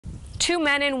2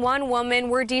 men and 1 woman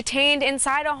were detained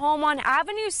inside a home on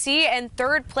Avenue C in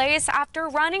 3rd Place after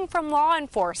running from law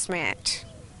enforcement.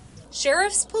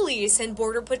 Sheriff's Police and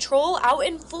Border Patrol out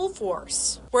in full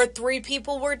force, where 3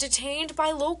 people were detained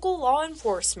by local law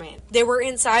enforcement. They were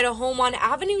inside a home on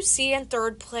Avenue C in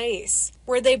 3rd Place,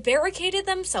 where they barricaded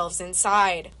themselves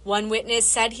inside. One witness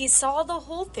said he saw the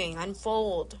whole thing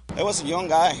unfold. It was a young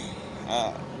guy.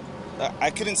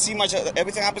 I couldn't see much.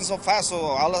 Everything happened so fast, so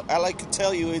all I could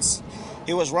tell you is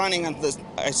he was running, and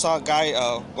I saw a guy,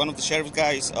 one of the sheriff's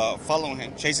guys, following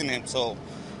him, chasing him. So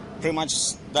pretty much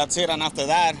that's it. And after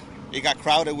that, it got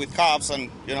crowded with cops, and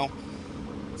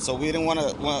so we didn't want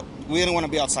to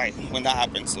be outside when that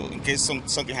happened. So in case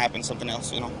something happened, something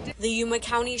else, The Yuma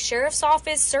County Sheriff's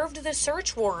Office served the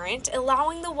search warrant,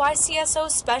 allowing the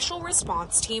YCSO Special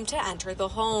Response Team to enter the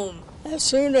home. As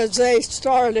soon as they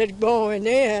started going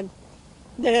in,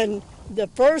 then the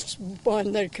first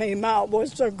one that came out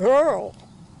was a girl,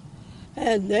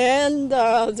 and then the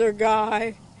other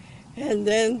guy, and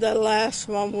then the last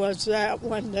one was that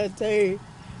one that they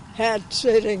had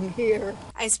sitting here.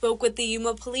 I spoke with the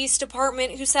Yuma Police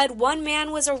Department, who said 1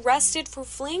 man was arrested for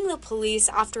fleeing the police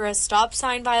after a stop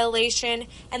sign violation,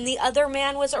 and the other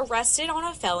man was arrested on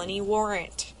a felony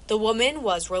warrant. The woman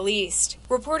was released.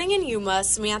 Reporting in Yuma,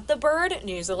 Samantha Bird,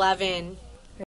 News 11.